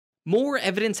More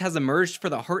evidence has emerged for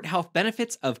the heart health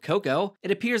benefits of cocoa.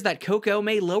 It appears that cocoa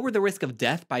may lower the risk of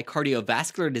death by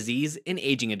cardiovascular disease in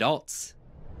aging adults.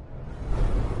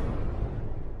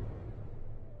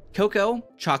 Cocoa,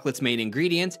 chocolate's main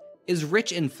ingredient, is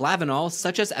rich in flavanols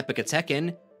such as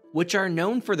epicatechin, which are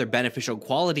known for their beneficial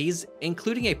qualities,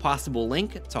 including a possible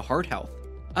link to heart health.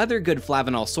 Other good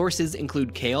flavanol sources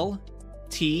include kale,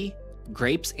 tea,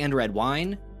 grapes and red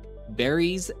wine,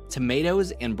 berries,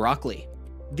 tomatoes, and broccoli.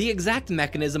 The exact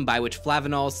mechanism by which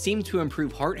flavanols seem to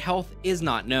improve heart health is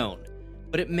not known,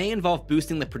 but it may involve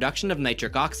boosting the production of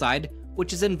nitric oxide,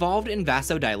 which is involved in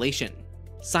vasodilation.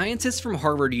 Scientists from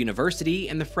Harvard University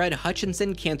and the Fred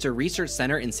Hutchinson Cancer Research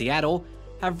Center in Seattle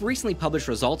have recently published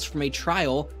results from a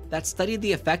trial that studied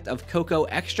the effect of cocoa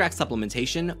extract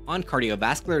supplementation on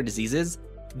cardiovascular diseases,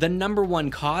 the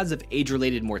 #1 cause of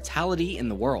age-related mortality in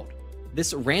the world.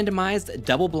 This randomized,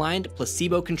 double-blind,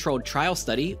 placebo-controlled trial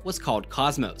study was called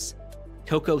COSMOS,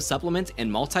 Cocoa Supplement and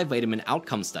Multivitamin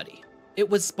Outcome Study. It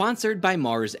was sponsored by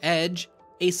Mars Edge,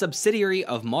 a subsidiary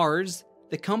of Mars,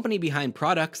 the company behind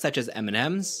products such as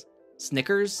M&M's,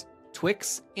 Snickers,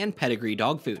 Twix, and Pedigree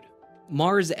dog food.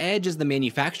 Mars Edge is the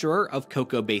manufacturer of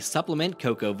cocoa-based supplement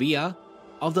CocoaVia,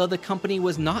 although the company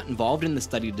was not involved in the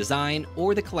study design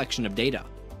or the collection of data.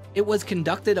 It was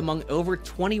conducted among over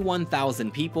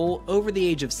 21,000 people over the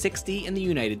age of 60 in the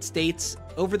United States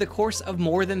over the course of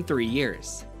more than 3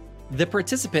 years. The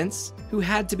participants, who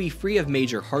had to be free of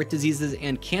major heart diseases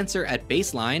and cancer at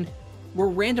baseline, were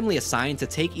randomly assigned to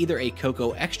take either a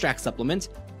cocoa extract supplement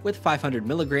with 500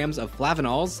 milligrams of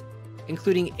flavanols,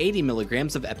 including 80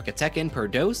 milligrams of epicatechin per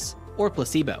dose, or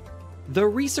placebo. The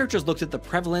researchers looked at the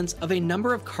prevalence of a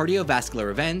number of cardiovascular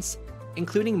events,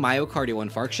 including myocardial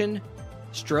infarction,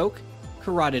 stroke,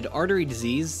 carotid artery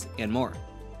disease, and more.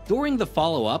 During the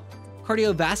follow-up,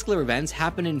 cardiovascular events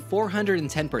happened in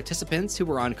 410 participants who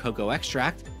were on cocoa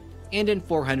extract, and in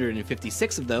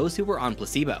 456 of those who were on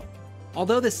placebo.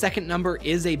 Although the second number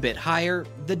is a bit higher,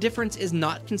 the difference is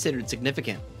not considered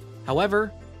significant.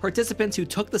 However, participants who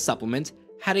took the supplement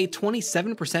had a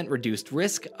 27% reduced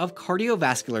risk of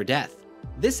cardiovascular death.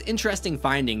 This interesting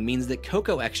finding means that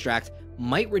cocoa extract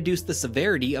might reduce the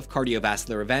severity of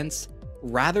cardiovascular events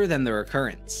rather than their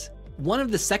occurrence. One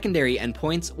of the secondary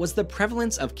endpoints was the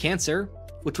prevalence of cancer,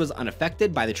 which was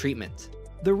unaffected by the treatment.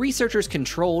 The researchers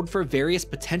controlled for various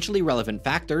potentially relevant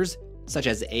factors, such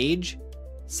as age,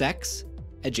 sex,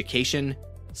 education,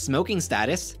 smoking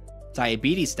status,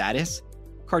 diabetes status,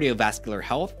 cardiovascular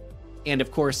health, and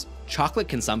of course, chocolate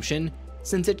consumption,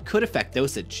 since it could affect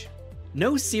dosage.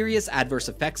 No serious adverse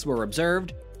effects were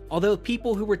observed, although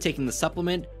people who were taking the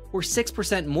supplement were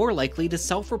 6% more likely to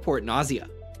self-report nausea.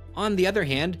 On the other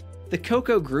hand, the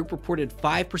cocoa group reported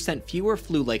 5% fewer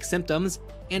flu-like symptoms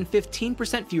and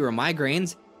 15% fewer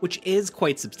migraines, which is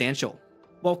quite substantial.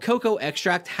 While cocoa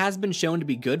extract has been shown to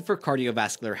be good for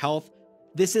cardiovascular health,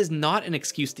 this is not an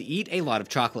excuse to eat a lot of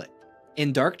chocolate.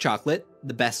 In dark chocolate,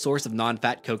 the best source of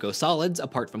non-fat cocoa solids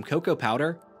apart from cocoa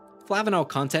powder, flavanol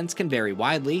contents can vary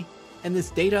widely, and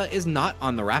this data is not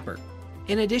on the wrapper.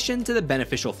 In addition to the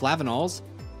beneficial flavanols,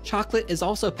 chocolate is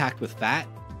also packed with fat,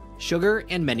 sugar,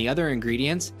 and many other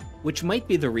ingredients, which might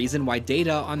be the reason why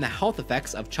data on the health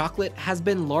effects of chocolate has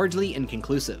been largely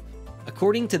inconclusive.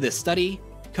 According to this study,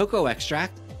 cocoa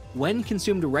extract, when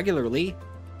consumed regularly,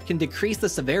 can decrease the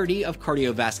severity of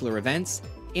cardiovascular events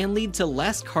and lead to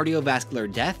less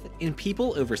cardiovascular death in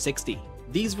people over 60.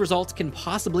 These results can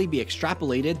possibly be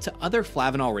extrapolated to other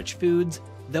flavanol-rich foods,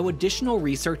 though additional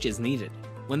research is needed.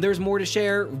 When there's more to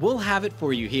share, we'll have it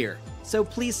for you here, so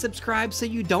please subscribe so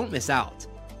you don't miss out.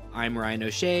 I'm Ryan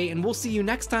O'Shea, and we'll see you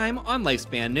next time on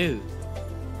Lifespan News.